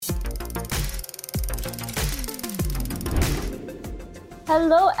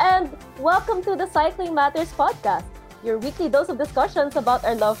Hello and welcome to the Cycling Matters podcast, your weekly dose of discussions about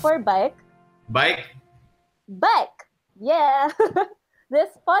our love for bike. Bike? Yeah!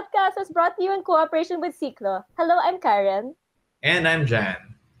 This podcast is brought to you in cooperation with Ciclo. Hello, I'm Karen. And I'm Jan.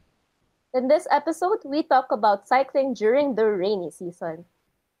 In this episode, we talk about cycling during the rainy season.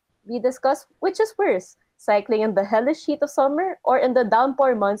 We discuss which is worse, cycling in the hellish heat of summer or in the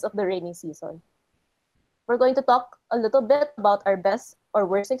downpour months of the rainy season. We're going to talk a little bit about our best or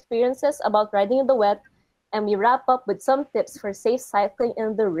worst experiences about riding in the wet, and we wrap up with some tips for safe cycling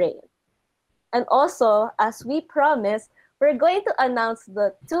in the rain. And also, as we promised, we're going to announce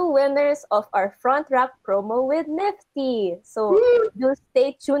the two winners of our front rack promo with Nifty. So do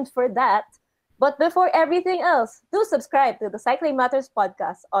stay tuned for that. But before everything else, do subscribe to the Cycling Matters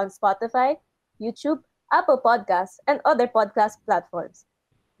podcast on Spotify, YouTube, Apple Podcasts, and other podcast platforms.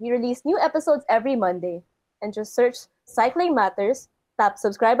 We release new episodes every Monday. And just search Cycling Matters, tap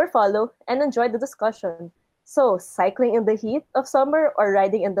subscribe or follow, and enjoy the discussion. So, cycling in the heat of summer or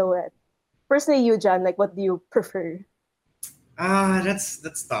riding in the wet? Personally, you, John, what do you prefer?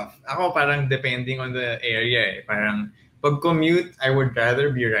 That's tough. Ako parang depending on the area. Parang pag commute, I would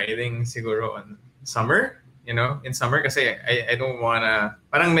rather be riding siguro on summer. You know, in summer kasi I don't wanna,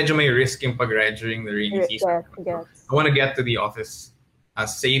 parang medyo may risk yung pag-ride during the rainy season. Yes. I wanna get to the office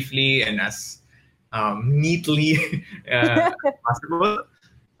as safely and as neatly possible.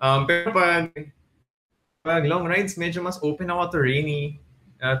 Pero pag long rides, medyo mas open ako to rainy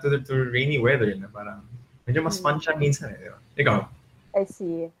weather. Na parang medyo mas fun siya minsan. Ikaw? I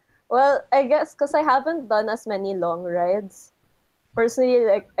see. Well, I guess because I haven't done as many long rides.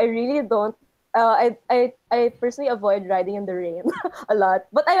 Personally, I really don't. I personally avoid riding in the rain a lot.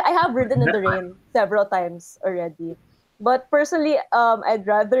 But I have ridden in the rain several times already. But personally, I'd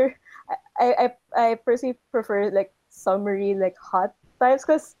rather. I personally prefer summery, hot times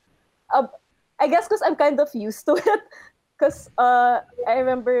because I guess because I'm kind of used to it. Because I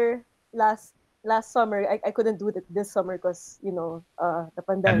remember last summer I couldn't do it this summer because the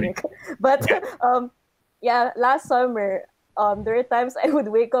pandemic. But last summer there were times I would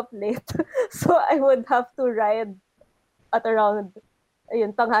wake up late, so I would have to ride at around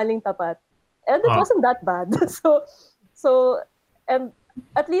tanghaling tapat, and it wasn't that bad. So and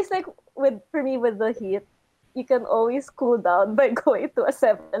at least for me with the heat, you can always cool down by going to a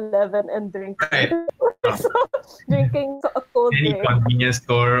 7-Eleven and drinking. Right. So, drinking a cold Any drink. convenience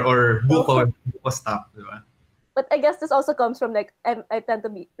store or buko stop, diba? But I guess this also comes from I tend to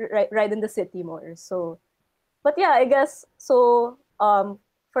be ride in the city more. So, but yeah, I guess so.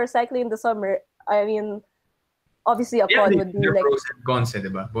 For cycling in the summer, I mean, obviously a con would be pros and cons,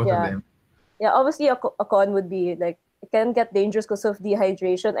 diba? Both of them. Yeah, obviously a con would be it can get dangerous because of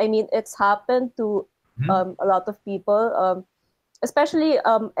dehydration. I mean, it's happened to a lot of people, especially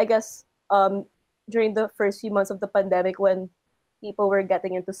I guess during the first few months of the pandemic when people were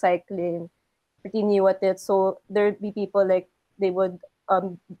getting into cycling, pretty new at it. So there'd be people they would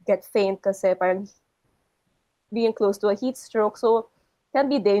get faint kasi parang being close to a heat stroke. So it can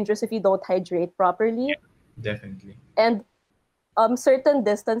be dangerous if you don't hydrate properly. Yeah, definitely. And certain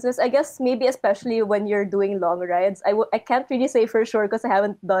distances, I guess maybe especially when you're doing long rides, I can't really say for sure because I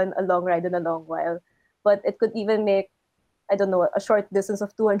haven't done a long ride in a long while, but it could even make, I don't know, a short distance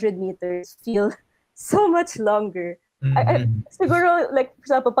of 200 meters feel so much longer. Siguro, for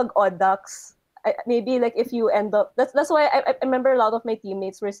example, pag Audax, maybe if you end up, that's why I remember a lot of my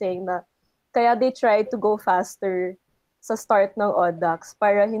teammates were saying na kaya they tried to go faster sa start ng Audax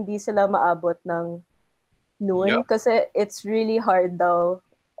para hindi sila maabot ng noon kasi it's really hard daw,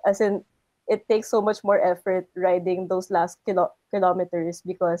 as in it takes so much more effort riding those last kilometers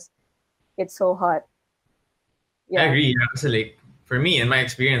because it's so hot. I agree. Kasi for me, in my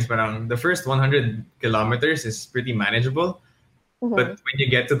experience, parang the first 100 kilometers is pretty manageable. But when you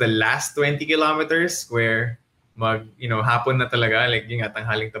get to the last 20 kilometers where hapon na talaga, yung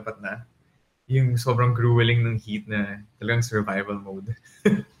tanghaling tapat na, yung sobrang grueling ng heat na talagang survival mode.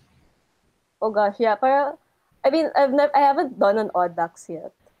 Oh gosh, yeah. Pero I mean, I haven't done an Audax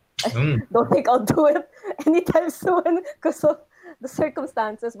yet. I don't think I'll do it anytime soon because of the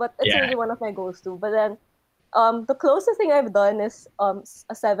circumstances. But it's really one of my goals too. But then, the closest thing I've done is a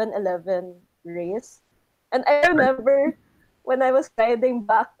 7-Eleven race, and I remember when I was riding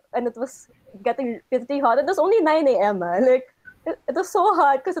back and it was getting pretty hot. It was only 9 a.m. It was so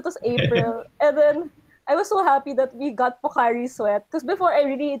hot because it was April, and then I was so happy that we got Pocari Sweat because before I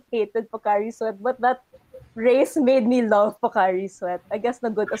really hated Pocari Sweat, but that race made me love Pocari Sweat. I guess the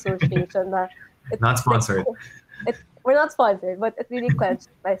good association na not sponsored. We're not sponsored, but it really quenched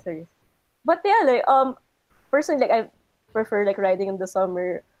my thirst. But yeah, personally, prefer like riding in the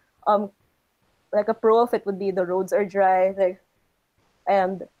summer. Like a pro of it would be the roads are dry, like,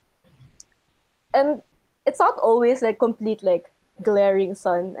 and it's not always like complete like glaring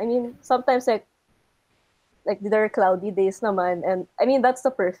sun. I mean, sometimes like there are cloudy days naman, and I mean that's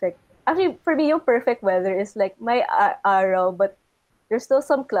the perfect. Actually, for me, yung perfect weather is like may araw, but there's still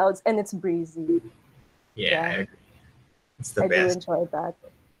some clouds and it's breezy. Yeah, I agree. It's the I best. do enjoy that.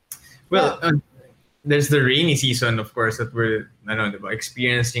 Well, there's the rainy season, of course, that we're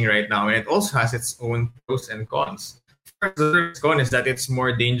experiencing right now, and it also has its own pros and cons. First, the first con is that it's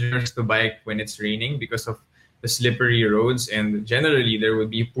more dangerous to bike when it's raining because of the slippery roads, and generally there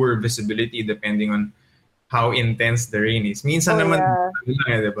would be poor visibility depending on how intense the rain is. Minsan naman,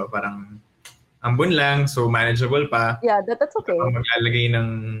 diba? Parang ambon lang, so manageable pa. Yeah, that's okay. Maglalagay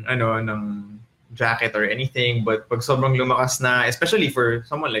ng jacket or anything, but pag sobrang lumakas na, especially for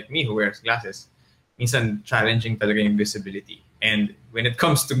someone like me who wears glasses, minsan challenging talaga yung visibility. And when it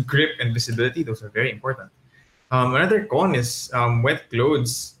comes to grip and visibility, those are very important. Another con is wet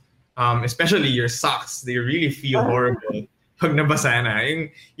clothes, especially your socks. They really feel horrible pag nabasa na.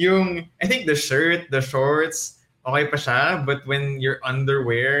 Yung, I think the shirt, the shorts, okay pa siya, but when your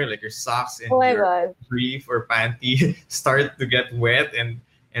underwear, like your socks and your brief or panty start to get wet and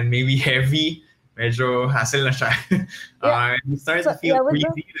maybe heavy, medyo hassle na siya. You start to feel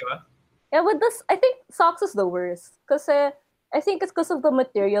queasy, diba? Yeah, with this, I think socks is the worst. Kasi I think it's because of the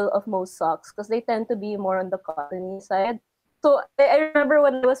material of most socks, because they tend to be more on the cottony side. So I remember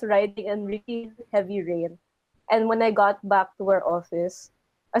when I was riding in really heavy rain, and when I got back to our office,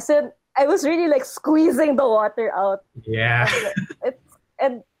 I said I was really like squeezing the water out. Yeah.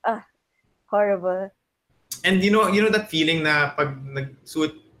 And horrible. And you know that feeling na pag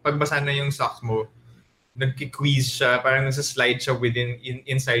pagbasa na yung socks mo, nagki-squeeze siya, parang nasa-slide siya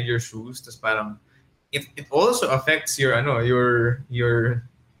inside your shoes, tapos parang it also affects your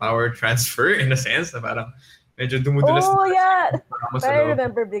power transfer in a sense, na parang medyo dumudulas. Oh yeah, I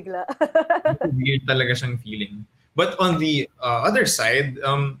remember bigla. Weird talaga siyang feeling. But on the other side,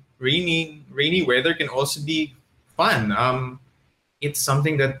 rainy weather can also be fun. It's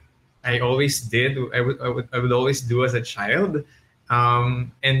something that I always did. I would always do as a child.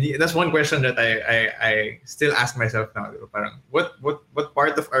 And that's one question that I still ask myself now. Parang, what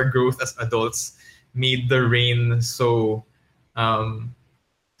part of our growth as adults made the rain so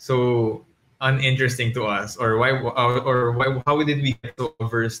uninteresting to us, or why how did we get so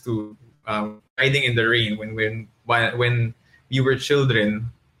averse to riding in the rain when we were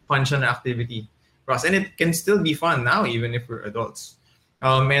children? Fun siya na activity for us, and it can still be fun now even if we're adults.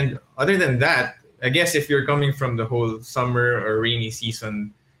 And other than that, I guess if you're coming from the whole summer or rainy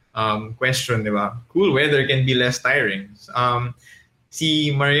season question, diba? Cool weather can be less tiring.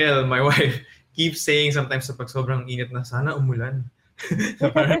 Si Mariel, my wife, keeps saying sometimes sa pag sobrang init na, sana umulan.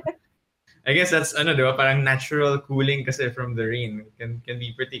 I guess that's diba? Parang natural cooling kasi from the rain can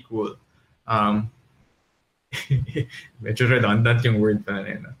be pretty cool. Medyo redundant yung word pa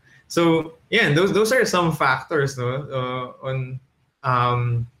na yun. So yeah, those are some factors, no, on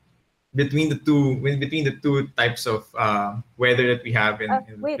between the two types of weather that we have in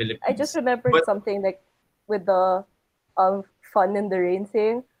the Philippines. I just remembered something like with the fun in the rain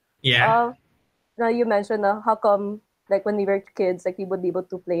thing. Yeah. Now you mentioned how come like when we were kids, like we would be able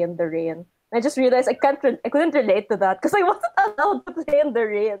to play in the rain. I just realized I couldn't relate to that because I wasn't allowed to play in the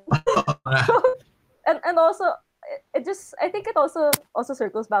rain. and also I think it also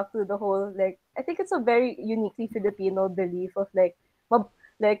circles back to the whole, like, I think it's a very uniquely Filipino belief of like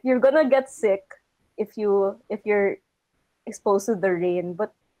you're gonna get sick if you're exposed to the rain,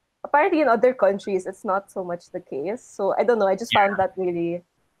 but apparently in other countries it's not so much the case. So I don't know, I just found that really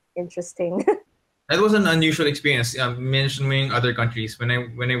interesting. That was an unusual experience. Mentioning other countries, when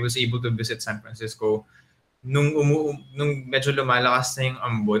I was able to visit San Francisco, nung medyo lumalakas na yung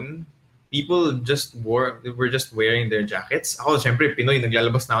ambon, people were just wearing their jackets. Ako, syempre, Pinoy,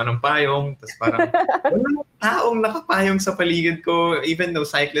 naglalabas na ako ng payong. Tapos parang, walang taong nakapayong sa paligid ko. Even though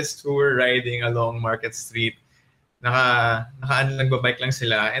cyclists who were riding along Market Street, nagbabike lang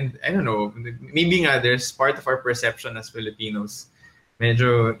sila. And I don't know, maybe nga there's part of our perception as Filipinos.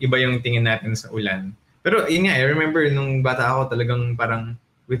 Medyo iba yung tingin natin sa ulan. Pero yun nga, I remember nung bata ako talagang parang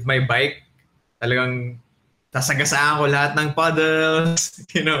with my bike, talagang tasagasaan ko lahat ng puddles,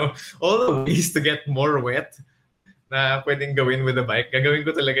 all the ways to get more wet na pwedeng gawin with a bike. Gagawin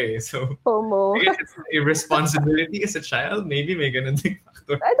ko talaga eh. So, FOMO. I guess it's a responsibility as a child. Maybe may ganun ding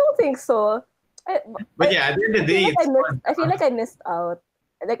factor. I don't think so. But yeah, at the end of the day, I feel like I missed out.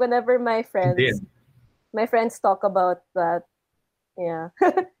 Like whenever my friends talk about that. Yeah.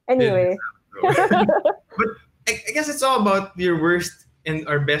 Anyway. But I I guess it's all about your worst and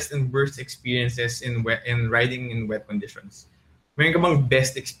our best and worst experiences in riding in wet conditions. Meron ka bang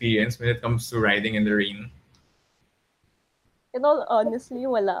best experience when it comes to riding in the rain? In all honestly,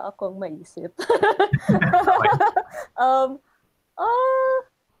 wala akong maisip.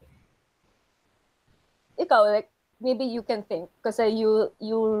 Ikaw, like, maybe you can think kasi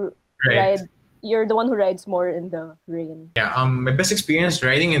you Right. ride, you're the one who rides more in the rain. Yeah, my best experience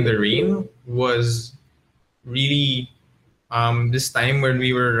riding in the rain was really this time when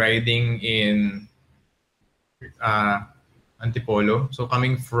we were riding in Antipolo. So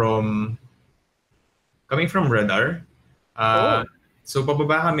coming from Radar, Oh. so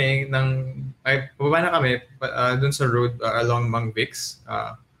pababa na kami dun sa road along Mang Vix,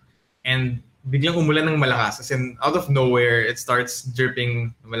 and biglang umulan ng malakas, as in out of nowhere it starts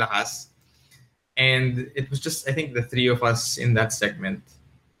dripping malakas, and it was just, I think, the three of us in that segment,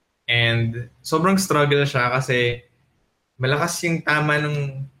 and sobrang struggle siya kasi malakas yung tama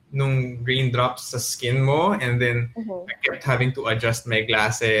nung raindrops sa skin mo, and then I kept having to adjust my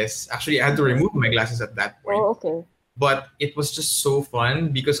glasses. Actually, I had to remove my glasses at that point. Oh, okay. But it was just so fun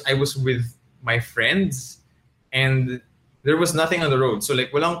because I was with my friends and there was nothing on the road. So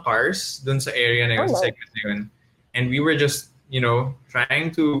like walang cars dun sa area na yun, sa segment na yun. And we were just,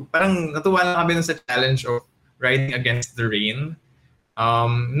 trying to, parang natuwa lang kami dun sa challenge of riding against the rain.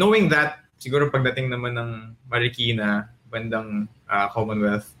 Knowing that, siguro pagdating naman ng Marikina, bandang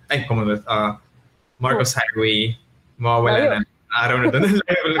Marcos Highway, mawawala na araw na doon.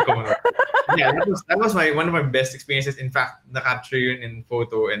 Yeah, that was one of my best experiences. In fact, na-capture yun in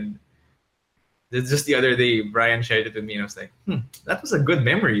photo, and just the other day, Brian shared it with me, and I was like, that was a good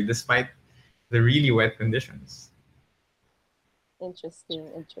memory despite the really wet conditions. Interesting.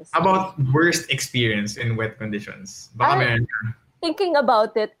 How about worst experience in wet conditions? Baka meron ka. Thinking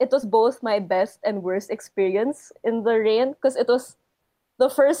about it, it was both my best and worst experience in the rain because it was the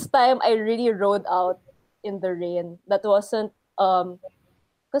first time I really rode out in the rain. That wasn't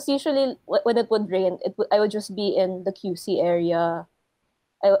because usually when it would rain, I would just be in the QC area.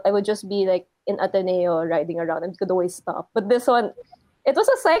 I would just be like in Ateneo riding around and could always stop. But this one, it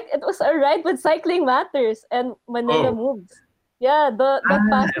was a ride with Cycling Matters and Manila Moves. Yeah, the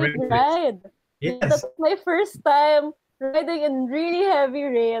Pasig ride. Yes. That was my first time riding in really heavy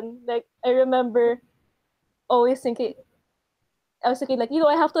rain. Like, I remember always thinking, I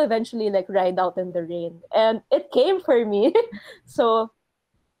have to eventually like ride out in the rain. And it came for me. So,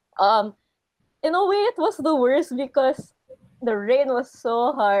 in a way, it was the worst because the rain was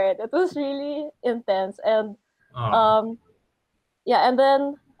so hard. It was really intense. And, and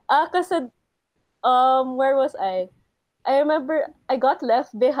then, kasi, where was I? I remember I got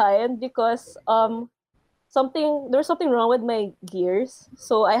left behind because, there was something wrong with my gears,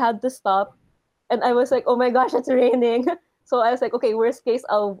 so I had to stop, and I was like, oh my gosh, it's raining. So I was like, okay, worst case,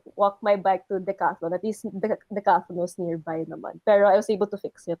 I'll walk my bike to Decathlon. At least Decathlon was nearby naman. Pero I was able to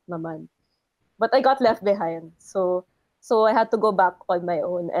fix it naman. But I got left behind, so I had to go back on my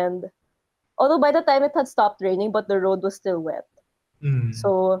own. And although by the time it had stopped raining, but the road was still wet.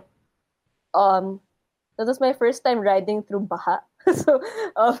 So that was my first time riding through baha. So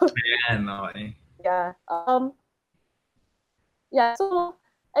yeah. So,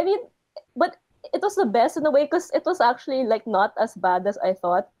 I mean, but it was the best in a way because it was actually like not as bad as I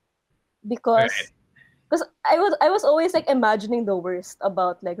thought, because I was always like imagining the worst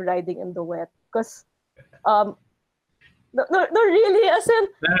about like riding in the wet because no really, as in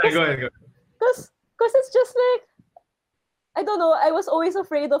go ahead. Because it's just like, I don't know, I was always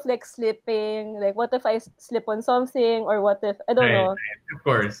afraid of like slipping. Like, what if I slip on something, or what if, I don't know. Right. Of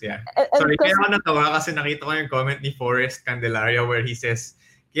course, yeah. Sorry, kaya ako natawa kasi nakita ko yung comment ni Forrest Candelaria where he says,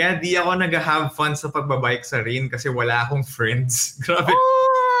 kaya di ako nag-have fun sa pagbabike sa rain kasi wala akong friends. Grabe.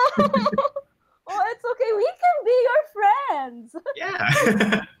 Oh, it's okay. We can be your friends. Yeah.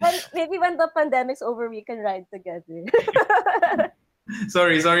 Maybe when the pandemic's over, we can ride together.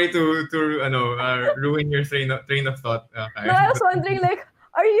 Sorry to ruin your train of thought. No, I was wondering, like,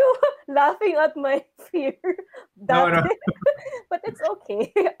 are you laughing at my fear? No. But it's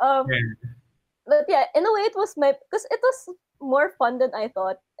okay. But yeah, in a way, it was because it was more fun than I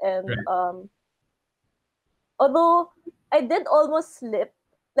thought, and although I did almost slip,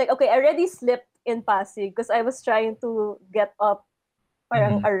 like, okay, I already slipped in Pasig because I was trying to get up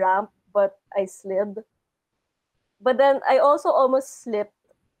parang a ramp, but I slid. But then I also almost slipped.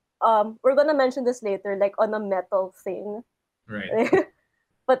 We're gonna mention this later, like on a metal thing. Right.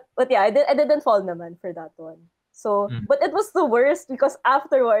 but yeah, I didn't fall naman for that one. So, but it was the worst because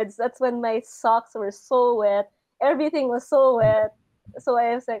afterwards, that's when my socks were so wet. Everything was so wet. So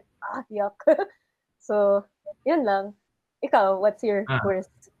I was like, yuck. So Yun lang. Ikaw, what's your worst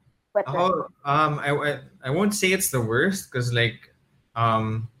wet ride? I won't say it's the worst because like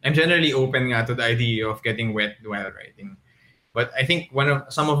I'm generally open nga to the idea of getting wet while riding. But I think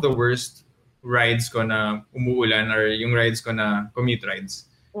some of the worst rides ko na umuulan or yung rides ko na commute rides.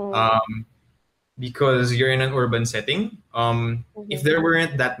 Because you're in an urban setting. If there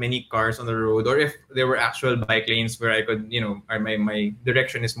weren't that many cars on the road, or if there were actual bike lanes where I could, or my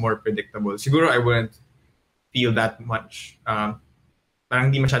direction is more predictable, siguro I wouldn't feel that much. Parang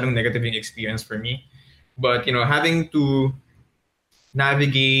di masyadong negative yung experience for me. But, having to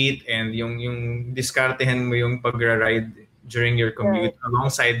navigate and yung diskartehan mo yung pagra-ride during your commute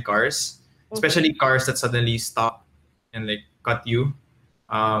alongside cars, especially cars that suddenly stop and like cut you.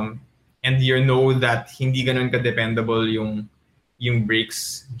 And you know that hindi ganun ka-dependable yung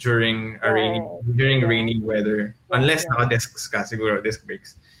brakes during rainy weather. Unless naka-discs ka, siguro, disc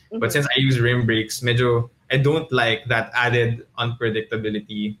brakes. But since I use rim brakes, medyo I don't like that added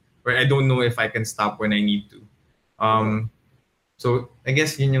unpredictability where I don't know if I can stop when I need to. So I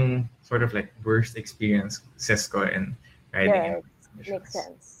guess yun yung sort of like worst experience ko in riding. Yeah, makes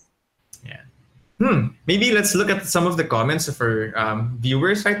sense. Yeah. Maybe let's look at some of the comments of our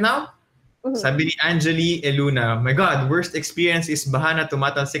viewers right now. Sabi ni Angeli Eluna, my God, worst experience is baha na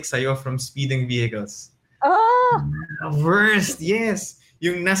tumatalsik sa'yo from speeding vehicles. Oh! Worst, yes.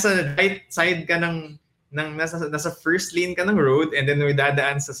 Yung nasa right side ka nasa first lane ka ng road and then may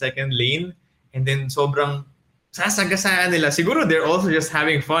dadaan sa second lane and then sobrang sasagasaan nila. Siguro they're also just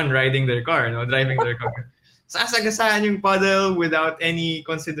having fun riding their car, driving their car. Sasagasaan yung puddle without any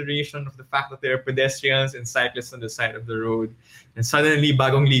consideration of the fact that there are pedestrians and cyclists on the side of the road. And suddenly,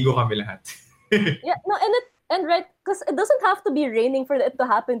 bagong ligo kami lahat. Yeah, no, and right, because it doesn't have to be raining for it to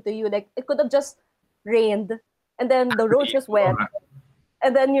happen to you. Like, it could have just rained, and then the road's just wet.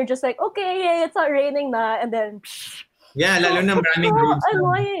 And then you're just like, okay, yeah, it's not raining na. And then, yeah, lalo na maraming roads.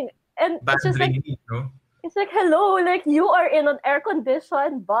 Annoying. And it's just like, it's like, hello, like, you are in an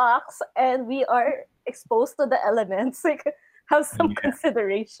air-conditioned box, and we are exposed to the elements. Like, have some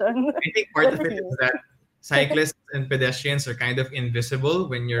consideration. I think part of it is that cyclists and pedestrians are kind of invisible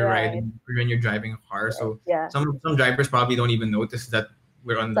when you're riding, when you're driving a car. So some drivers probably don't even notice that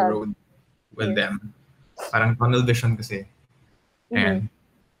we're on the road with them. Parang tunnel vision kasi. And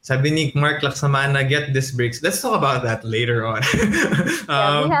sabi ni Mark Laksamana, get disc brakes. Let's talk about that later on.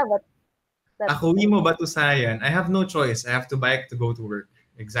 We have it. Ako mo batusayan. I have no choice. I have to bike to go to work.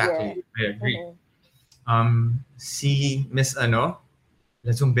 Exactly. I agree. Si Miss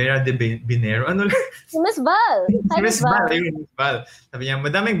La Zumbera de Binero. Si Miss Val. Si Miss Val. Sabi niya,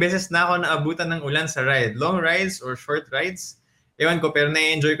 madaming beses na ako naabutan ng ulan sa ride. Long rides or short rides? Ewan ko, pero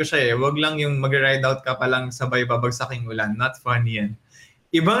na-enjoy ko siya eh. Wag lang yung mag-ride out ka pa lang sabay babagsaking ulan. Not funny yan.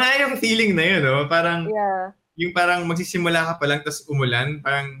 Iba nga yung feeling na yun, no? Parang, yung parang magsisimula ka pa lang tapos umulan,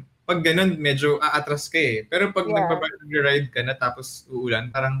 parang pag ganun, medyo aatras ka eh. Pero pag nag-ride ka na tapos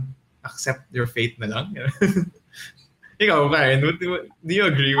uulan, parang accept your fate na lang. Ikaw, Karen, do you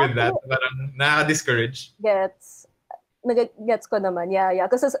agree with that? Parang nakaka-discourage? Gets ko naman, yeah.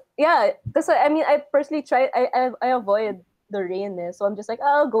 Because I mean, I personally try, I avoid the rain, so I'm just like,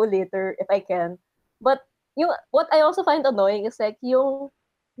 I'll go later if I can. But what I also find annoying is like yung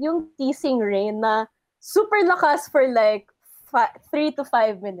teasing rain na super lakas for like 3 to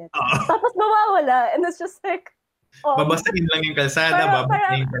 5 minutes. Tapos mawawala, and it's just like, babasahin lang yung kalsada,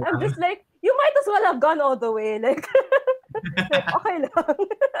 babasahin ka lang. I'm just like, you might as well have gone all the way. Like, okay lang.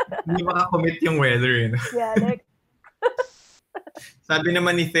 Hindi makakommit yung weather. Yeah, like. Sabi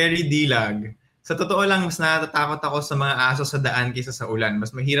naman ni Ferry Dilag, sa totoo lang, mas natatakot ako sa mga aso sa daan kaysa sa ulan.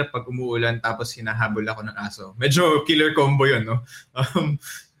 Mas mahirap pag umuulan tapos hinahabol ako ng aso. Medyo killer combo yun, no?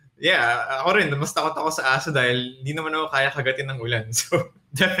 Ako rin, mas takot ako sa aso dahil hindi naman ako kaya kagatin ng ulan. So,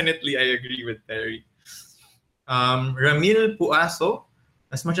 definitely, I agree with Terry. Ramil Puaso,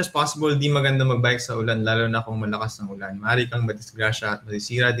 as much as possible, di maganda magbike sa ulan, lalo na kung malakas ng ulan. Maaari kang madisgrasya at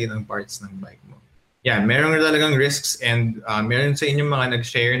masisira din ang parts ng bike mo. Yeah, meron talagang risks and meron sa inyong mga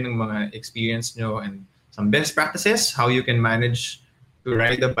nag-share ng mga experience nyo and some best practices, how you can manage to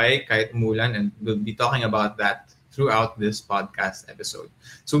ride a bike kahit umulan, and we'll be talking about that throughout this podcast episode.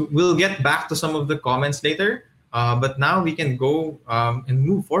 So we'll get back to some of the comments later, but now we can go and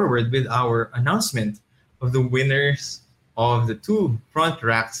move forward with our announcement of the winners of the 2 front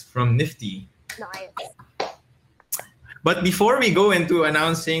racks from Nifty. Nice. But before we go into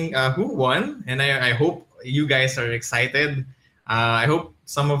announcing who won, and I hope you guys are excited. I hope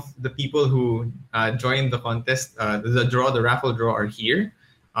some of the people who joined the contest, the raffle draw are here.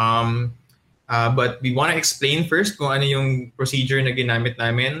 But we want to explain first kung ano yung procedure na ginamit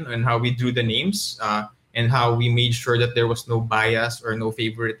namin and how we drew the names. and how we made sure that there was no bias or no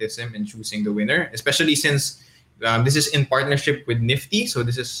favoritism in choosing the winner, especially since this is in partnership with Nifty. So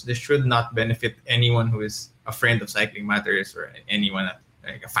this should not benefit anyone who is a friend of Cycling Matters or anyone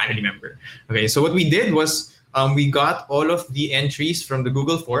like a family member. Okay, so what we did was we got all of the entries from the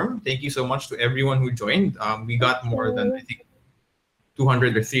Google form. Thank you so much to everyone who joined. We got more than, I think,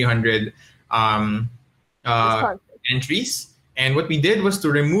 200 or 300 entries. And what we did was to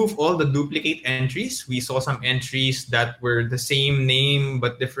remove all the duplicate entries. We saw some entries that were the same name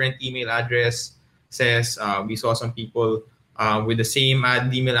but different email address. We saw some people with the same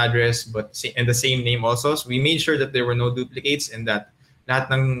email address and the same name also. So we made sure that there were no duplicates and that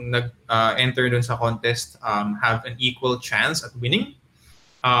lahat ng nag-enter dun sa contest have an equal chance at winning.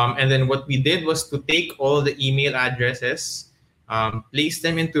 And then what we did was to take all the email addresses, place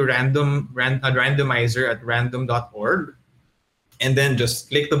them into a randomizer at random.org, and then just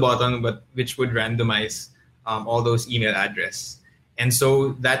click the button which would randomize all those email addresses. And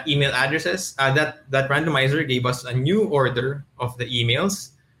so that email addresses, that randomizer gave us a new order of the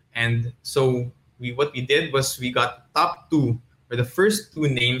emails. And so what we did was we got top two, or the first two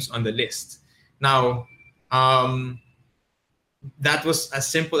names on the list. Now, that was as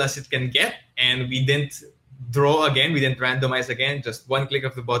simple as it can get. And we didn't draw again, we didn't randomize again, just one click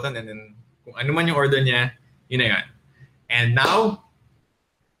of the button, and then kung ano man yung order niya, yun na yan. And now,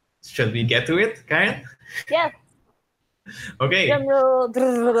 should we get to it, Karen? Yes. Okay. Drum roll.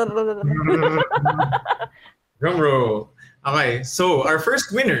 Drum roll. Okay, so our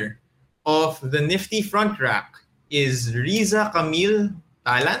first winner of the Nifty Front Rack is Riza Camille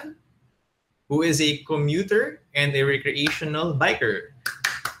Talan, who is a commuter and a recreational biker.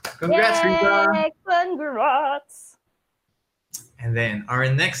 Congrats, Yay, Riza! Congrats! And then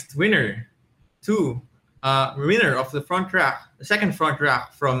our next winner, winner of the front rack, the second front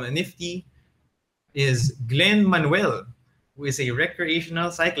rack from Nifty, is Glenn Manuel, who is a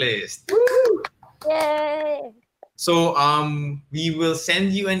recreational cyclist. Woo! Yay! So we will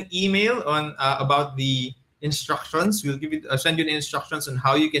send you an email on about the instructions. We'll send you the instructions on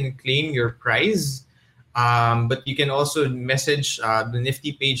how you can claim your prize. But you can also message the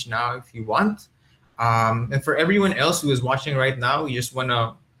Nifty page now if you want. And for everyone else who is watching right now, we just want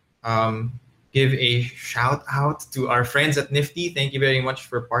to give a shout out to our friends at Nifty. Thank you very much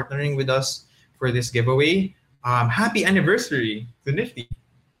for partnering with us for this giveaway. Happy anniversary to Nifty.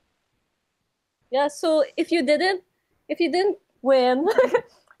 Yeah, so if you didn't win,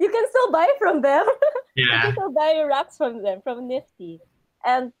 you can still buy from them. Yeah. You can still buy racks from them, from Nifty.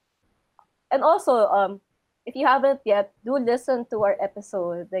 And also, if you haven't yet, do listen to our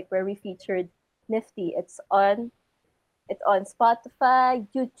episode, like where we featured Nifty. It's on Spotify,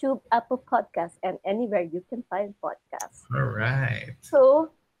 YouTube, Apple Podcasts, and anywhere you can find podcasts. All right.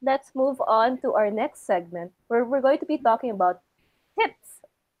 So let's move on to our next segment, where we're going to be talking about tips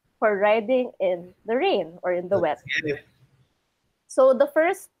for riding in the rain or in the wet. So the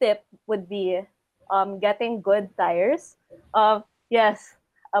first tip would be getting good tires. Yes,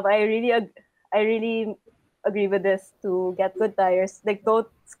 I really agree with this, to get good tires. Like, don't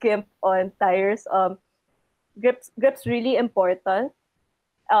skimp on tires. Grip's really important.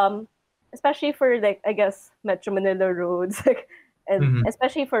 Especially for, like, I guess, Metro Manila roads, and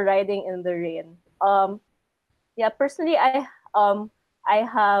especially for riding in the rain. Yeah, personally, I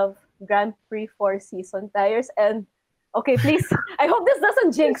have Grand Prix 4 season tires, and okay, please, I hope this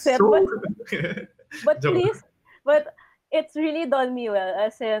doesn't jinx it, but please, but it's really done me well,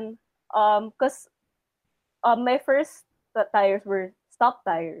 as in, because my first tires were stock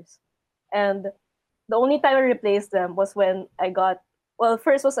tires, and the only time I replaced them was when I got,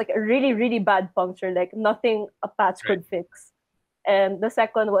 first was like a really, really bad puncture, like nothing a patch could fix. And the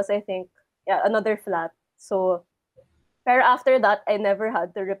second was, I think, another flat. So, but after that, I never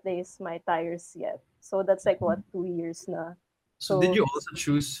had to replace my tires yet. So that's like, 2 years na. So did you also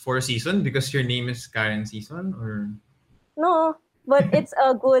choose 4 season because your name is Karen Season, or? No, but it's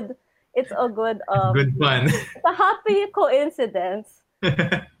a good good fun. It's a happy coincidence.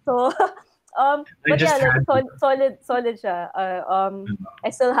 So but yeah, like, solid siya. I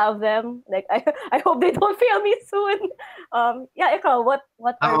still have them. Like, I hope they don't fail me soon. Yeah, ikaw, what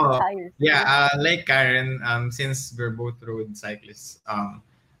are the tires? Yeah, like Karen, since we're both road cyclists,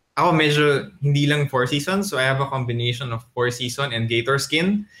 ako medyo hindi lang 4 seasons, so I have a combination of 4 season and Gator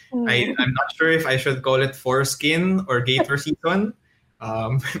Skin. I'm not sure if I should call it 4 Skin or Gator Season.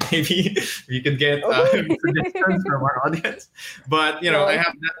 Maybe we could get suggestions from our audience. But I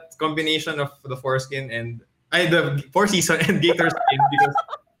have that combination of the 4 Skin and the 4 season and Gator Skin, because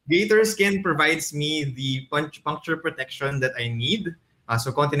Gator Skin provides me the puncture protection that I need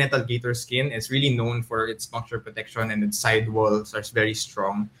So Continental Gator Skin is really known for its puncture protection and its sidewalls are very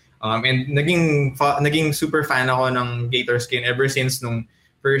strong. And naging super fan ako ng Gator Skin ever since nung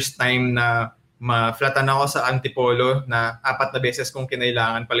first time na ma-flatan ako sa Antipolo na 4 na beses kong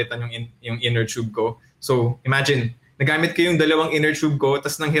kinailangan palitan yung inner tube ko. So imagine, nagamit ko yung 2 inner tube ko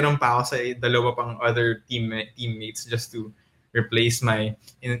tapos nanghiram pa ako sa 2 pang other teammates just to replace my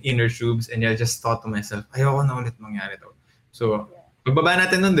inner tubes, and I just thought to myself, ayoko na ulit mangyari to. So, pagbaba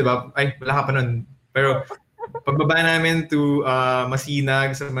natin nun, di ba? Ay, wala ka pa nun. Pero, pagbaba namin to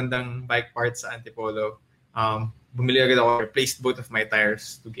Masinag sa bandang bike parts sa Antipolo, bumili agad ako, replaced both of my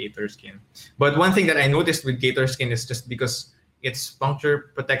tires to Gator Skin. But one thing that I noticed with Gator Skin is just because its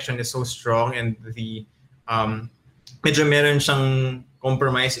puncture protection is so strong and the medyo meron siyang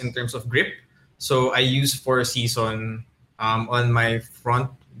compromise in terms of grip. So, I use 4-season on my front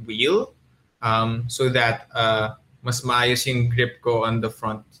wheel so that mas maayos yung grip ko on the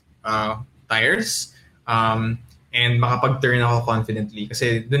front tires and makapag-turn ako confidently.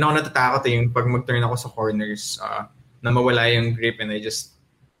 Kasi doon ako natatakot yung pag mag-turn ako sa corners na mawala yung grip and I just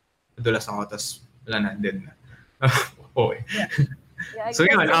nadulas ako tapos wala na, dead na. Okay. Yeah, so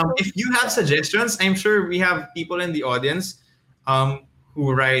yun, if you have suggestions, I'm sure we have people in the audience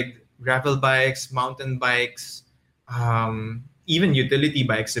who ride gravel bikes, mountain bikes, even utility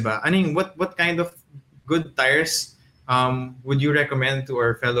bikes, diba? I mean, what kind of good tires would you recommend to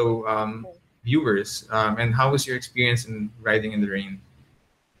our fellow viewers? And how was your experience in riding in the rain?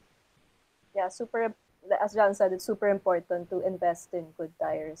 Yeah, as John said, it's super important to invest in good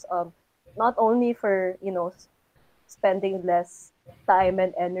tires. Not only for, spending less time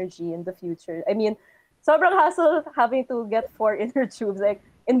and energy in the future. I mean, sobrang hassle having to get 4 inner tubes, like,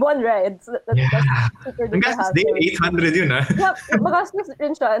 in one ride. So that's super duper hassle. Day 800 yun, ah. Yeah, magastos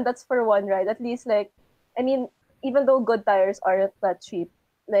rin siya, and that's for one ride. At least, like, I mean, even though good tires aren't that cheap,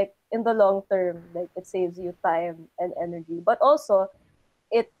 like, in the long term, like, it saves you time and energy. But also,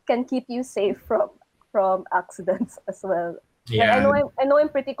 it can keep you safe from accidents as well. Yeah. Like, I know I'm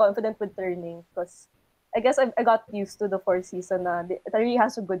pretty confident with turning because I guess I got used to the 4-season na it really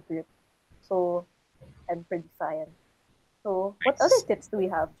has a good grip. So, I'm pretty fine. So, what other tips do we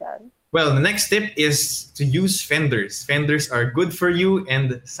have, Jan? Well, the next tip is to use fenders. Fenders are good for you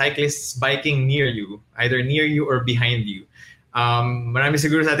and cyclists biking near you, either near you or behind you. Marami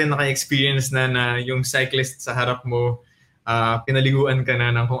siguro sa atin naka-experience na yung cyclist sa harap mo, pinaliguan ka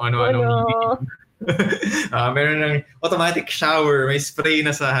na ng kung ano-anong meron ng automatic shower, may spray na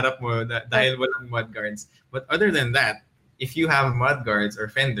sa harap mo dahil walang mud guards. But other than that, if you have mud guards or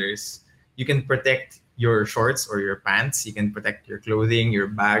fenders, you can protect your shorts or your pants, you can protect your clothing, your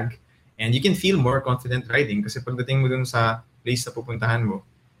bag, and you can feel more confident riding kasi pagdating mo dun sa place na pupuntahan mo,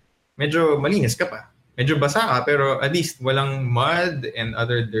 medyo malinis ka pa. Medyo basa ka, pero at least walang mud and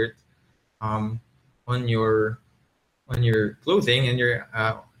other dirt on your clothing and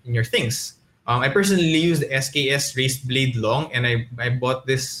in your things. I personally used the SKS Race Blade Long, and I bought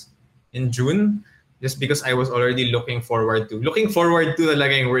this in June just because I was already looking forward to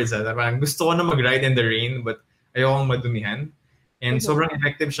talaga yung words. Parang gusto ko na mag-ride in the rain but ayokong madumihan. And sobrang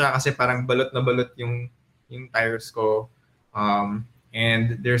effective siya kasi parang balot na balot yung tires ko.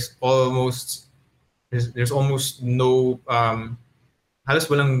 And there's almost no halos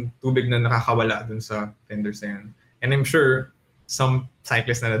walang tubig na nakakawala dun sa fenders na yun. And I'm sure some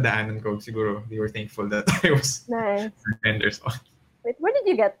cyclists na nadaanan ko, siguro they were thankful that I was fenders on. Wait, where did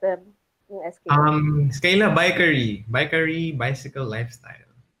you get them? Skyla Bikery Bicycle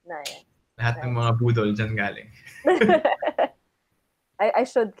Lifestyle. Nice. Lahat ng mga budol dyan galing. I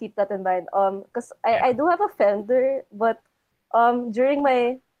should keep that in mind. Because I do have a fender, but during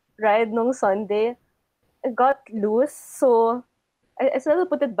my ride nung Sunday, it got loose, so I still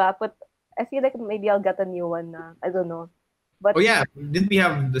put it back, but I feel like maybe I'll get a new one na. I don't know. But didn't we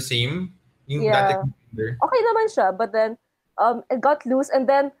have the same? Yung yeah. Fender? Okay naman siya, but then it got loose and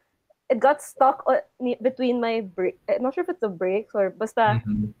then it got stuck between my brake. I'm not sure if it's the brakes or basta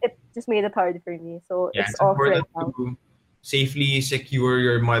it just made it hard for me. So it's off right now. To safely secure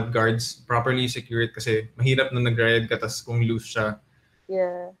your mud guards, properly secure it kasi mahirap na nag-ride ka tas kung loose siya.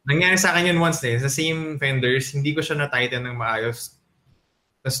 Yeah. Nangyari sa akin yun once sa same fenders, hindi ko siya na-tighten ng maayos.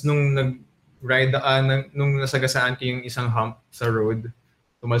 Tas nung nag-ride nung nasagasaan ko yung isang hump sa road,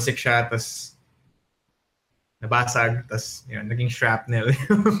 tumalsik siya tas nabasag, tas yun, naging shrapnel.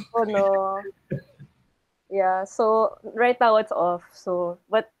 Oh no. Yeah, so right now it's off. So,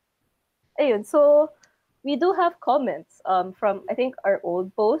 but ayun, so we do have comments from I think our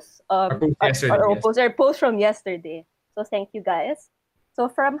old posts. Our post from yesterday. So thank you guys. So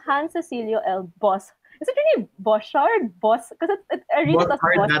from Han Cecilio L. Boss, Is it really Bossard? Because I read it as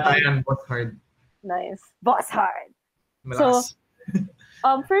Bossard. Bossard. Nice. Bossard. Malakas.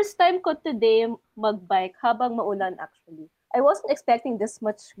 So, first time ko today magbike habang maulan actually. I wasn't expecting this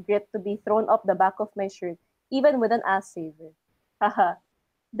much grip to be thrown up the back of my shirt, even with an ass saver. Haha.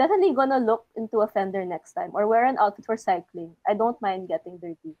 Definitely gonna look into a fender next time or wear an outfit for cycling. I don't mind getting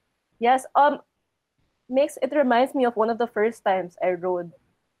dirty. Yes, it reminds me of one of the first times I rode,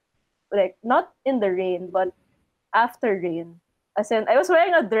 like not in the rain, but after rain. As in, I was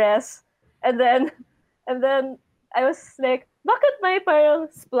wearing a dress, and then I was like, bakit may parang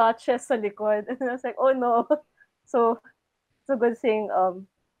splotches sa likod? And I was like, oh no. So it's a good thing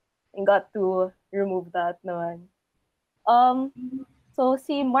I got to remove that naman. So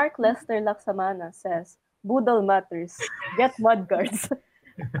si Mark Lester Laksamana says, Boodle matters. Get mudguards.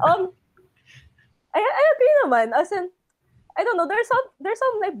 I agree naman. As in, I don't know, there's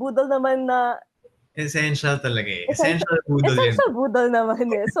some like boodle naman na essential talaga eh. Essential boodle boodle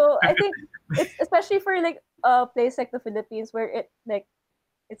naman eh. So I think it's especially for like a place like the Philippines where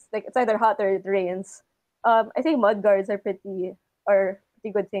it's either hot or it rains. I think mudguards are pretty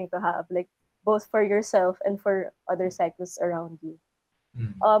good thing to have, like both for yourself and for other cyclists around you.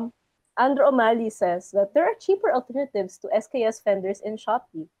 Andrew O'Malley says that there are cheaper alternatives to SKS fenders in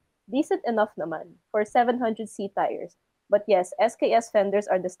Shopee. Decent enough naman for 700C tires. But yes, SKS fenders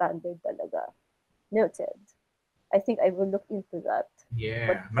are the standard talaga. Noted. I think I will look into that.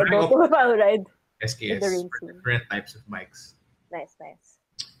 Yeah. But I don't know if I'll ride SKS for different types of bikes. Nice.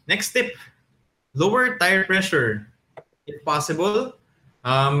 Next tip. Lower tire pressure. If possible.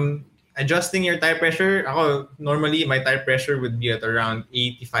 Adjusting your tire pressure. Normally my tire pressure would be at around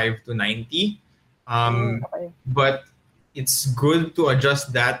 85 to 90. Okay. But it's good to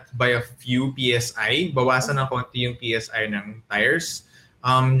adjust that by a few PSI. Bawasan ng konti yung PSI ng tires.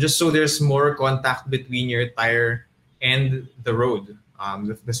 Just so there's more contact between your tire and the road,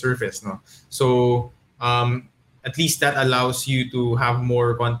 the surface, no? So, at least that allows you to have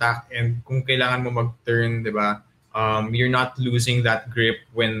more contact, and kung kailangan mo mag-turn, di ba? You're not losing that grip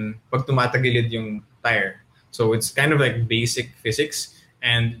pag tumatagilid yung tire. So it's kind of like basic physics,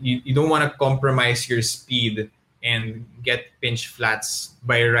 and you don't want to compromise your speed and get pinch flats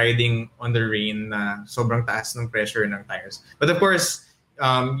by riding on the rain na sobrang taas ng pressure ng tires. But of course,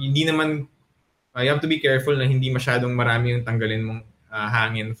 hindi naman, you have to be careful na hindi masyadong marami yung tanggalin mong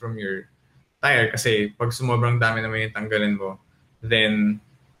hangin from your tire, kasi pag sumobrang dami naman yung tanggalin mo, then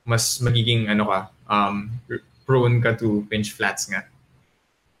mas magiging prone ka to pinch flats nga.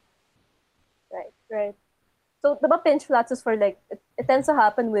 Right. So, diba pinch flats is for like, it tends to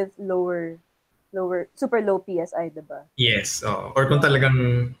happen with lower, super low PSI, diba? Yes. Or kung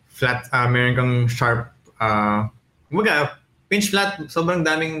talagang flat, meron kang sharp, pinch flat, sobrang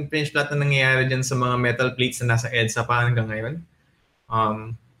daming pinch flat na nangyayari dyan sa mga metal plates na nasa EDSA pa hanggang ngayon.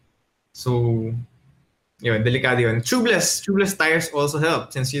 So, yun, delikado yun. Tubeless tires also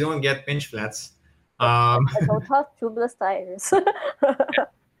help since you don't get pinch flats. I don't have tubeless tires.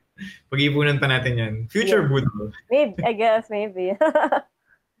 Pag-ipunan pa natin yan. Future boodle. Maybe.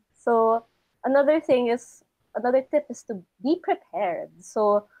 So, another tip is to be prepared.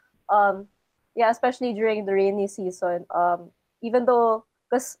 So, especially during the rainy season, even though,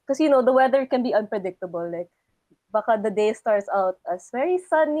 because the weather can be unpredictable. Like, baka the day starts out as very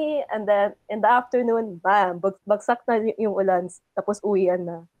sunny, and then in the afternoon, bam, bagsak na yung ulan, tapos uwian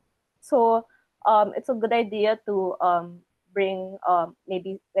na. So, it's a good idea to bring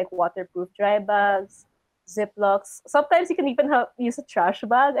maybe like waterproof dry bags, Ziplocs. Sometimes you can even use a trash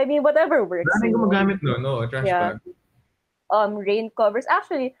bag. I mean, whatever works. Gumagamit no trash bag. Rain covers.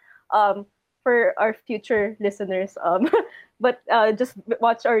 Actually, for our future listeners, but just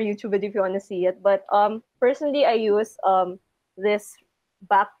watch our YouTube video if you want to see it. But personally, I use this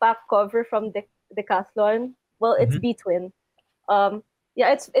backpack cover from Decathlon. Well, it's B-Twin.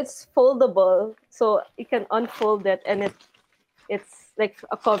 It's foldable, so you can unfold it, and it's like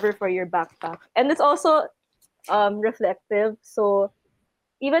a cover for your backpack, and it's also reflective. So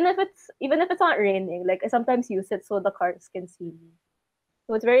even if it's not raining, like I sometimes use it so the cars can see me.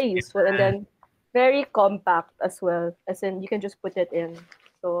 So it's very useful, and then very compact as well. As in, you can just put it in.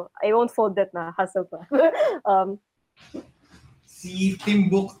 So I won't fold it na, hassle pa. See,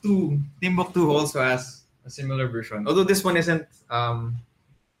 Timbuktu also has a similar version. Although this one isn't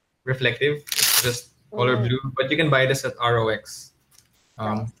reflective, it's just color blue. But you can buy this at ROX.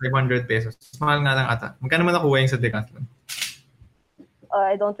 500 pesos. Mahal nga lang ata. Magkano man nakuha yung sa Decathlon?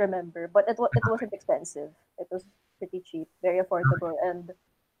 I don't remember, but it wasn't expensive. It was pretty cheap, very affordable, and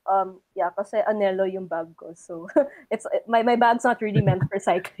Yeah, kasi Anelo yung bag ko. So, it's my bag's not really meant for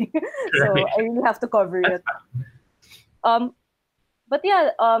cycling. So, I really have to cover it. But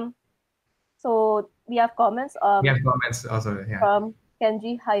yeah, so we have comments. We have comments also, yeah. From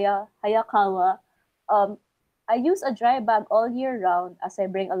Kenji Hayakawa. I use a dry bag all year round as I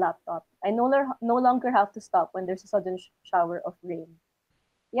bring a laptop. I no longer have to stop when there's a sudden shower of rain.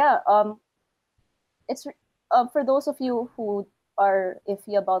 Yeah, it's for those of you who are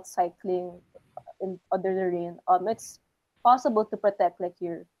iffy about cycling under the rain, it's possible to protect like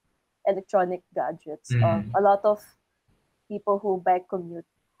your electronic gadgets. A lot of people who bike commute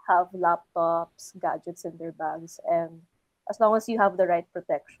have laptops, gadgets in their bags, and as long as you have the right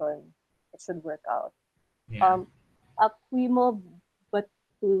protection, it should work out. Yeah. Aquimo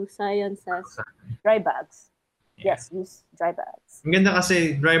Batusayan says dry bags. Yeah. Yes, use dry bags. Ang ganda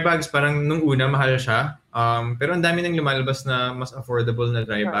kasi dry bags parang nung una mahal siya. Pero ang dami nang lumalabas na mas affordable na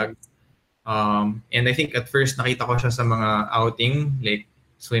dry bags. And I think at first nakita ko siya sa mga outing like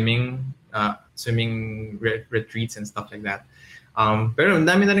swimming retreats and stuff like that. Pero ang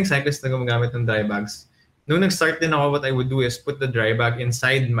dami na ring cyclists na gumagamit ng dry bags. Nung nag-start din ako, what I would do is put the dry bag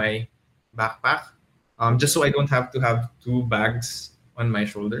inside my backpack just so I don't have to have two bags on my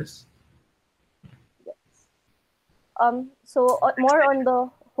shoulders. So more on the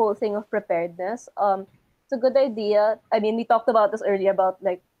whole thing of preparedness. It's a good idea. I mean, we talked about this earlier about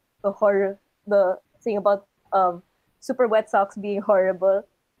like the thing about super wet socks being horrible.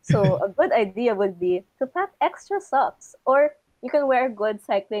 So a good idea would be to pack extra socks, or you can wear good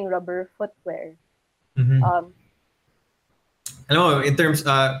cycling rubber footwear. In terms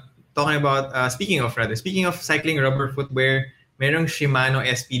talking about speaking of cycling rubber footwear, merong Shimano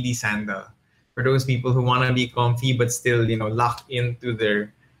SPD sandal. For those people who want to be comfy but still, locked into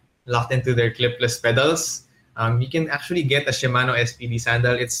their clipless pedals, you can actually get a Shimano SPD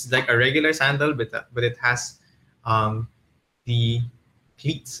sandal. It's like a regular sandal, but it has the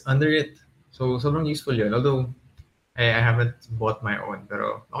cleats under it. So sobrang useful yun. Although I haven't bought my own,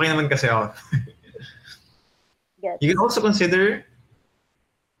 pero okay naman kasi ako. Yes. You can also consider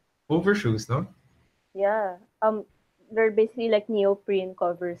overshoes, no? Yeah. They're basically like neoprene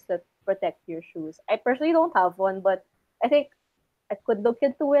covers that protect your shoes. I personally don't have one, but I think I could look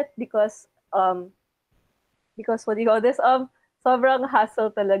into it because what do you call this? Sobrang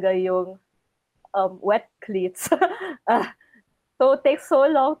hassle talaga yung wet cleats. So it takes so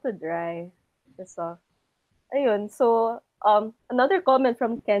long to dry. So, ayun. So another comment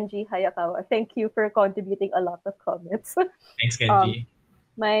from Kenji Hayakawa. Thank you for contributing a lot of comments. Thanks, Kenji.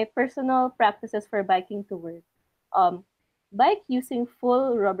 My personal practices for biking to work. Bike using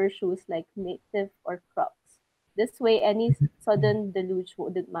full rubber shoes like Native or Crocs. This way, any sudden deluge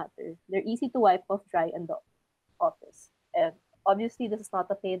wouldn't matter. They're easy to wipe off dry in the office. And obviously, this is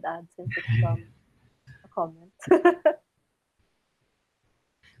not a paid ad since it's a comment.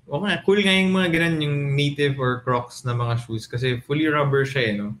 Okay, cool nga yung mga ganun yung Native or Crocs na mga shoes kasi fully rubber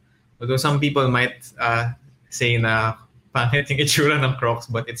siya, no? Although some people might say na pangit yung itsura ng Crocs,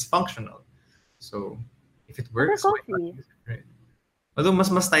 but it's functional. So, if it works, right? Although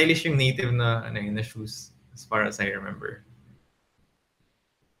mas stylish yung Native na shoes as far as I remember.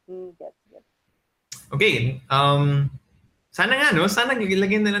 Yes. Okay, sana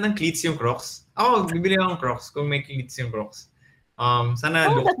lagyan nila ng cleats yung Crocs. Ako, bibili ako ng Crocs kung may cleats yung Crocs. Sana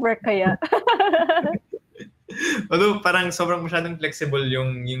how would that work kaya? Although parang sobrang masyadong flexible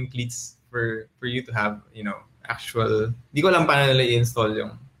yung cleats for you to have, actual, di ko alam paano nila i-install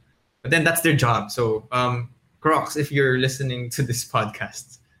yung. But then that's their job. So, Crocs, if you're listening to this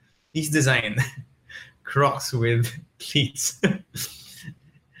podcast, please design Crocs with cleats.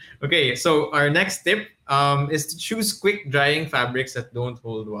 Okay, so our next tip is to choose quick drying fabrics that don't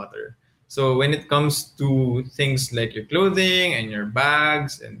hold water. So when it comes to things like your clothing and your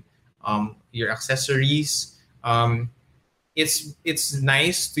bags and your accessories, it's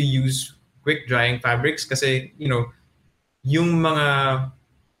nice to use quick drying fabrics kasi yung mga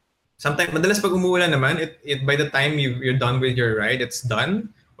sometimes madalas pag umuulan naman it by the time you're done with your ride, it's done.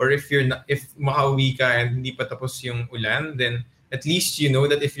 Or if makauwi ka and hindi pa tapos yung ulan, then at least you know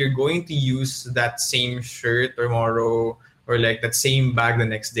that if you're going to use that same shirt tomorrow or like that same bag the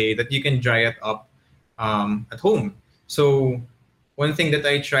next day, that you can dry it up at home. So one thing that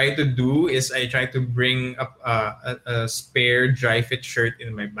I try to do is I try to bring up a spare dry fit shirt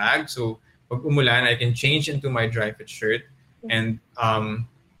in my bag. So pag umulan, I can change into my dry fit shirt and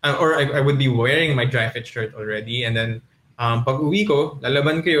or I would be wearing my dry fit shirt already, and then pag uwi ko,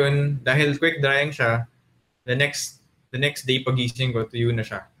 lalaban ko yun dahil quick drying siya. The next day pagising ko, tuyo na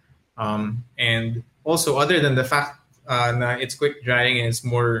siya. And also, other than the fact na it's quick drying and it's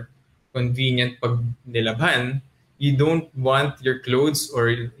more convenient pag nilabhan, you don't want your clothes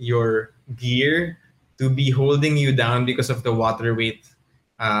or your gear to be holding you down because of the water weight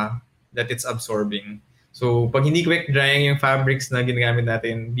that it's absorbing. So pag hindi quick drying yung fabrics na ginagamit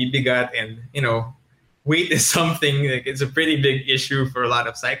natin, bibigat, and weight is something like it's a pretty big issue for a lot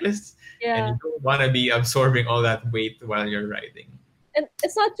of cyclists. And you don't want to be absorbing all that weight while you're riding. And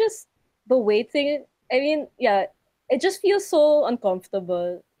it's not just the weight thing. I mean, it just feels so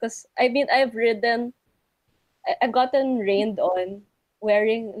uncomfortable because I've ridden, I've gotten rained on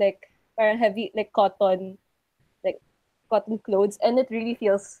wearing like heavy cotton clothes, and it really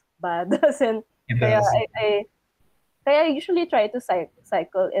feels bad. I usually try to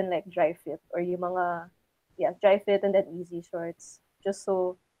cycle in like dry fit or yung mga dry fit and then easy shorts, just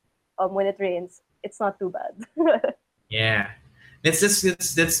so when it rains it's not too bad. Yeah. Let's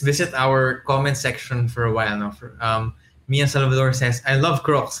visit our comment section for a while now. Mia Salvador says, I love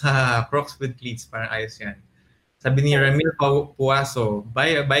Crocs. Crocs with cleats, parang ayos yan. Sabi ni Ramil Puaso,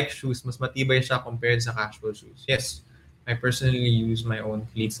 buy a bike shoes, mas matibay siya compared sa casual shoes. Yes, I personally use my own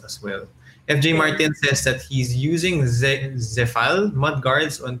cleats as well. FJ Martin says that he's using Zefal mud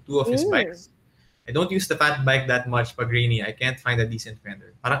guards on 2 of his bikes. I don't use the fat bike that much pag rainy. I can't find a decent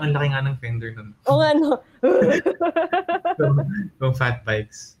fender. Parang ang laki nga ng fender nun. So fat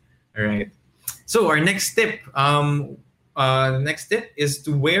bikes. All right. So our next tip, is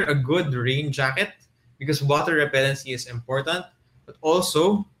to wear a good rain jacket, because water repellency is important. But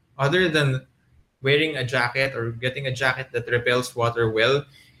also, other than wearing a jacket or getting a jacket that repels water well,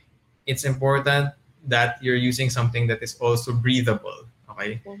 it's important that you're using something that is also breathable.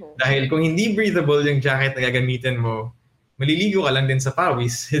 Okay? Dahil kung hindi breathable yung jacket na gagamitin mo, maliligo ka lang din sa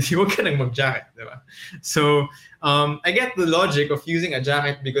pawis, hindi mo ka nang mag-jacket, diba? So, I get the logic of using a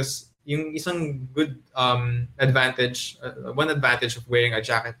jacket because yung isang good advantage, one advantage of wearing a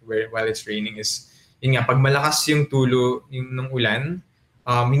jacket while it's raining is, yun nga, pag malakas yung tulo ng ulan,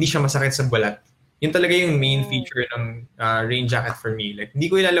 hindi siya masakit sa balat. Yun talaga yung main feature ng rain jacket for me. Like, hindi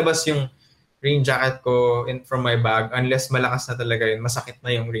ko ilalabas yung rain jacket ko from my bag unless malakas na talaga yun, masakit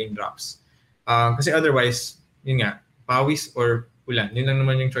na yung raindrops. Kasi otherwise, yun nga, pawis or ulan, yun lang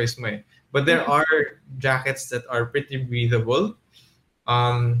naman yung choice mo eh. But there are jackets that are pretty breathable.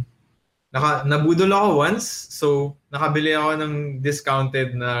 Nabudol ako once, so nakabili ako ng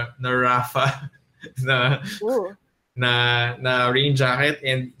discounted na Rafa na rain jacket,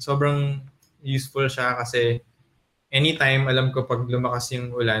 and sobrang useful siya kasi anytime, alam ko pag lumakas yung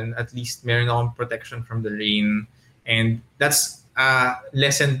ulan, at least meron akong protection from the rain. And that's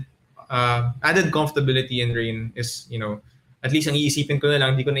added comfortability in rain is, at least ang iisipin ko na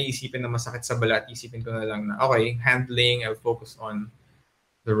lang, hindi ko naiisipin na masakit sa balat. Iisipin ko na lang na, okay, handling, I'll focus on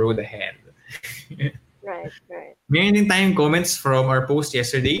the road ahead. Right. Meron din tayong comments from our post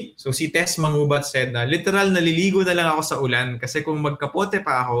yesterday. So si Tess Mangubat said na, literal naliligo na lang ako sa ulan kasi kung magkapote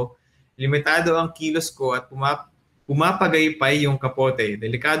pa ako, limitado ang kilos ko at pumapagaypay yung kapote.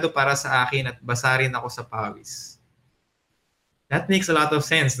 Delikado para sa akin at basa rin ako sa pawis. That makes a lot of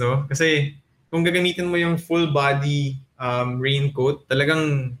sense, no? Kasi kung gagamitin mo yung full body raincoat,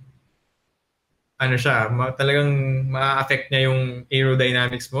 talagang talagang ma-affect niya yung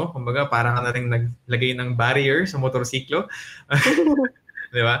aerodynamics mo. Kumbaga, parang ka nating naglagay ng barrier sa motorsiklo.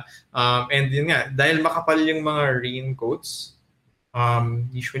 Di ba? And yun nga, dahil makapal yung mga raincoats,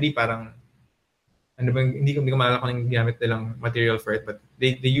 usually parang hindi ko maalala kung anong ginamit nilang material for it, but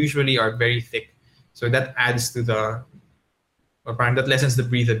they usually are very thick. So that adds to that lessens the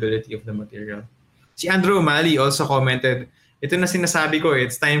breathability of the material. Si Andrew O'Malley also commented, ito na sinasabi ko,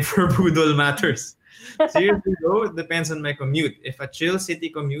 it's time for Budol matters. Seriously though, it depends on my commute. If a chill city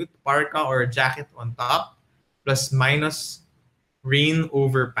commute, parka or jacket on top, plus minus rain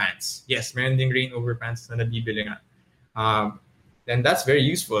over pants. Yes, meron ding rain over pants na nabibili nga. Then that's very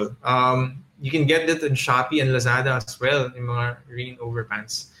useful. You can get it in Shopee and Lazada as well, yung mga rain over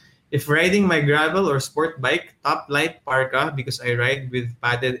pants. If riding my gravel or sport bike, top light parka because I ride with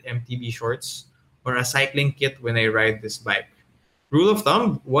padded MTB shorts, or a cycling kit when I ride this bike. Rule of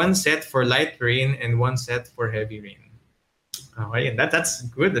thumb, 1 set for light rain and 1 set for heavy rain. Okay, that's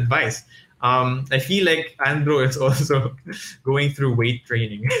good advice. I feel like Andrew is also going through weight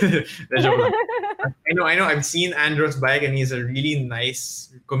training. I know. I've seen Andrew's bike, and he's a really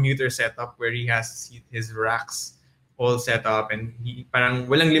nice commuter setup where he has his racks all set up, and he parang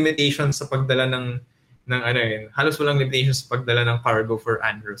walang limitations sa pagdala ng halos walang limitations sa pagdala ng cargo for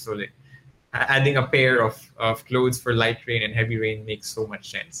Andrew. So like, adding a pair of clothes for light rain and heavy rain makes so much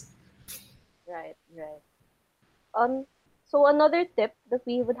sense. Right. So another tip that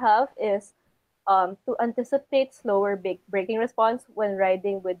we would have is to anticipate slower braking response when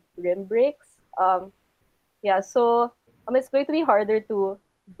riding with rim brakes. So it's going to be harder to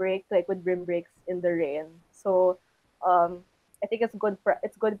brake like with rim brakes in the rain. So I think it's good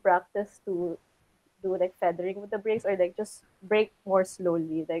practice to do like feathering with the brakes or like just brake more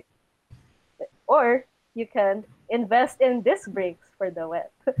slowly. Or you can invest in disc brakes for the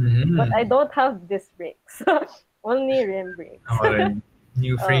wet. But I don't have disc brakes. Only rim brakes.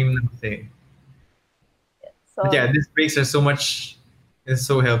 New frame thing. So disc brakes are it's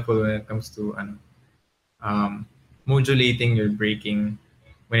so helpful when it comes to modulating your braking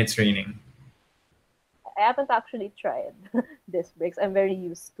when it's raining. I haven't actually tried disc brakes. I'm very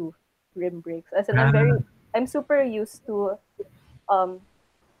used to rim brakes. As in, I'm super used to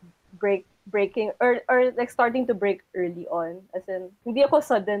braking or like starting to brake early on. As in, hindi ako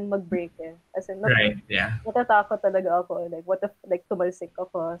sudden mag-brake eh. As in, natatakot talaga ako. Like, what if like tumalsik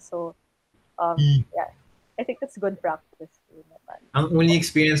ako? So, I think it's good practice. Ang only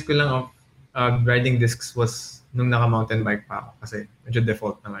experience ko lang of riding discs was nung naka-mountain bike pa ako kasi medyo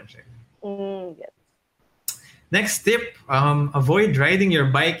default naman siya. Yes. Next tip, avoid riding your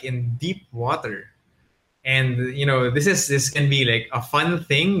bike in deep water. And this can be like a fun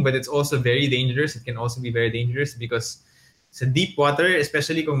thing, but it's also very dangerous. It can also be very dangerous because sa deep water,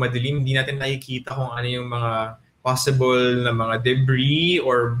 especially kung madilim, hindi natin nakikita kung ano yung mga possible na mga debris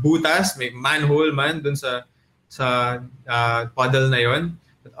or butas, may manhole man dun sa puddle na yon.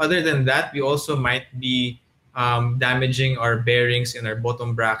 But other than that, we also might be damaging our bearings in our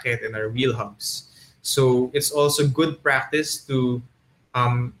bottom bracket and our wheel hubs. So it's also good practice to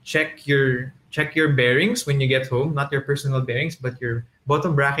check your bearings when you get home, not your personal bearings, but your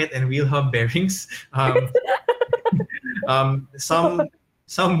bottom bracket and wheel hub bearings.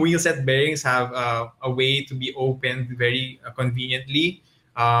 Some wheel set bearings have a way to be opened very conveniently.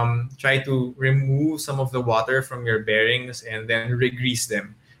 Try to remove some of the water from your bearings and then regrease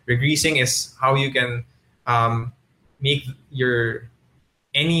them. Regreasing is how you can make your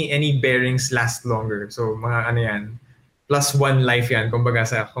any bearings last longer. So mga ano yan, +1 life yan. Kumbaga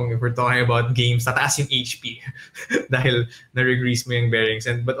kung if we're talking about games, tataas yung HP dahil na-regrease mo yung bearings.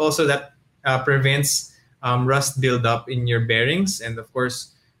 But also that prevents rust build-up in your bearings. And of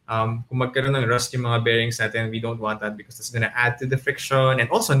course, kung magkaroon ng rust yung mga bearings natin, we don't want that because it's gonna add to the friction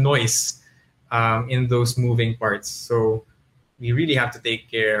and also noise in those moving parts. So we really have to take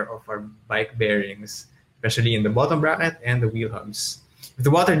care of our bike bearings, especially in the bottom bracket and the wheel hubs. If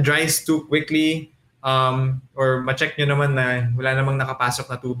the water dries too quickly, or ma-check nyo naman na wala namang nakapasok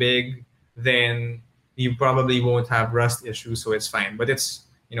na tubig, then you probably won't have rust issues, so it's fine. But it's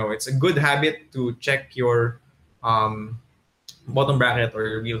a good habit to check your bottom bracket or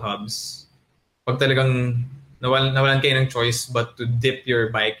your wheel hubs. Pag talagang nawalan kayo ng choice but to dip your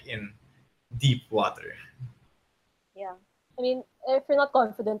bike in deep water. Yeah. I mean, if you're not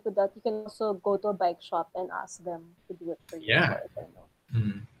confident with that, you can also go to a bike shop and ask them to do it for you. Yeah.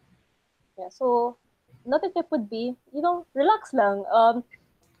 Yeah. So another tip would be, relax lang.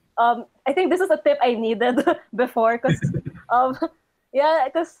 I think this is a tip I needed before because,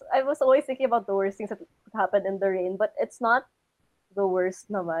 because I was always thinking about the worst things that could happen in the rain, but it's not the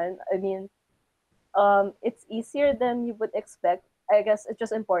worst naman. I mean, it's easier than you would expect. I guess it's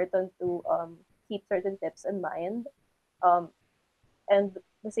just important to keep certain tips in mind. And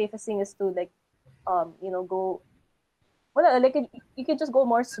the safest thing is to go. Well, like you can just go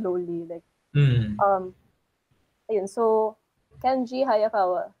more slowly, like. So Kenji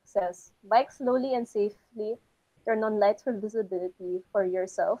Hayakawa says, bike slowly and safely, turn on lights for visibility for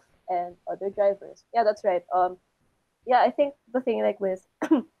yourself and other drivers. Yeah, that's right. I think the thing like with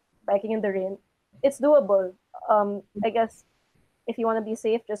biking in the rain, it's doable. I guess if you want to be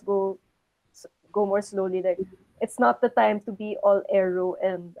safe, just go more slowly. Like it's not the time to be all aero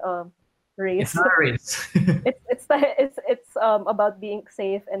and race. It's not a race. it's about being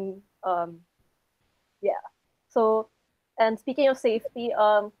safe and So, and speaking of safety,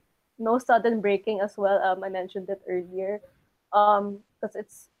 no sudden braking as well. I mentioned it earlier,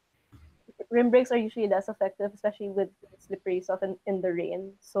 because rim brakes are usually less effective, especially with slippery stuff in the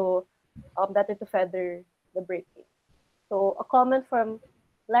rain. So, better to feather the braking. So, a comment from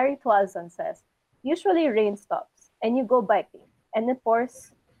Larry Tuazan says, usually rain stops and you go biking, and it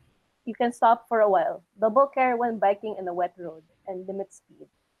pours. You can stop for a while. Double care when biking in a wet road and limit speed.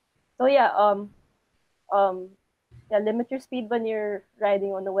 So limit your speed when you're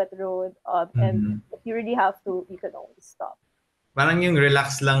riding on the wet road. And if you really have to, you can always stop. Parang yung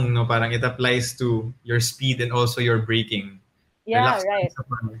relax lang, no? Parang it applies to your speed and also your braking. Yeah, relax right.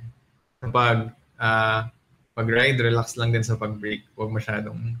 Kapag pag-ride, relax lang din sa pag-brake. Huwag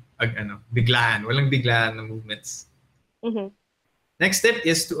masyadong biglaan. Walang biglaan na movements. Mm-hmm. Next step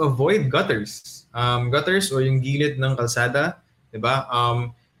is to avoid gutters. Gutters or yung gilid ng kalsada, diba?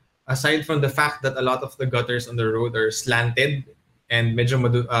 Aside from the fact that a lot of the gutters on the road are slanted and medyo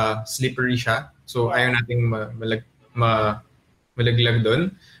slippery siya. So ayaw nating malaglag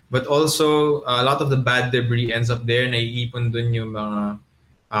dun. But also, a lot of the bad debris ends up there. Naiipon dun yung mga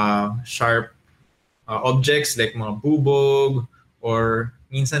sharp objects like mga bubog, or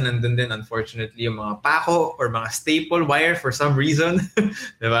minsan nandun din unfortunately yung mga pako or mga staple wire for some reason.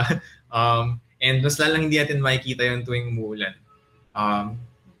 Diba? And mas lalang hindi natin makikita yung tuwing umuulan.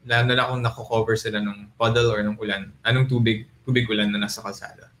 Lalo na kung nako-cover sila ng puddle or ng ulan. Anong tubig ulan na nasa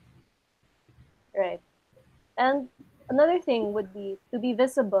kalsada. Right. And another thing would be to be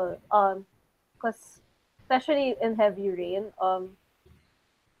visible. Because especially in heavy rain,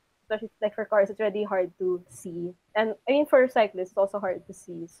 especially like for cars, it's really hard to see. And I mean for cyclists, it's also hard to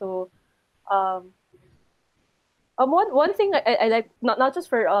see. So, one thing I like, not just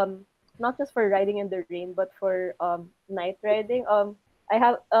for riding in the rain, but for night riding. I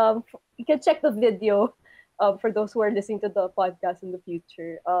have you can check the video for those who are listening to the podcast in the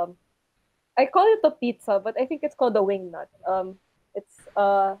future. I call it a pizza, but I think it's called a wing nut. It's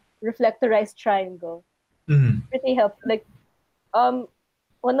a reflectorized triangle. Mm-hmm. Pretty helpful. Like,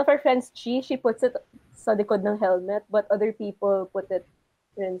 one of our friends, she puts it sa likod ng helmet, but other people put it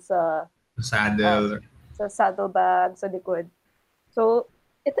in sa saddle, sa saddlebag sa likod. So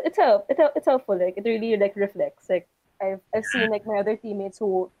it's helpful. Like it really like reflects. Like I've seen like my other teammates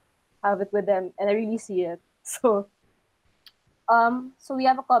who have it with them, and I really see it. So we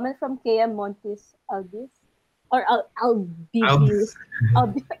have a comment from KM Montes Albis. Or Albis.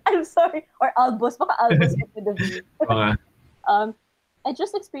 I'm sorry. Or Albos. Baka Albos with the V. I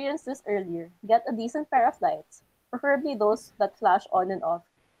just experienced this earlier. Get a decent pair of lights, preferably those that flash on and off.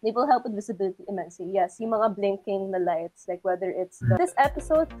 They will help with visibility immensely. Yes, yung mga blinking na lights, like whether it's this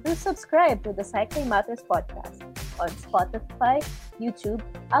episode, please subscribe to the Cycling Matters podcast on Spotify, YouTube,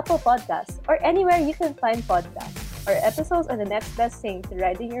 Apple Podcasts, or anywhere you can find podcasts. Our episodes are the next best thing to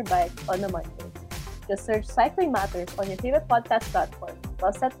riding your bike on a Monday. Just search Cycling Matters on your favorite podcast platform while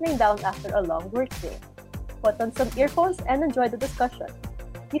settling down after a long work day. Put on some earphones and enjoy the discussion.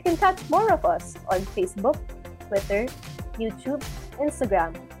 You can catch more of us on Facebook, Twitter, YouTube,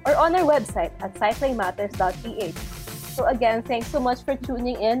 Instagram, or on our website at cyclingmatters.ph. So again, thanks so much for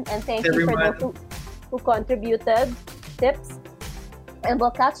tuning in, and thank you for those who contributed tips. And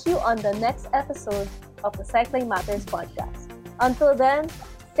we'll catch you on the next episode of the Cycling Matters podcast. Until then,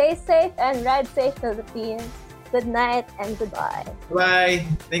 stay safe and ride safe, Philippines. Good night and goodbye. Bye.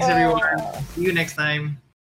 Thanks everyone. See you next time.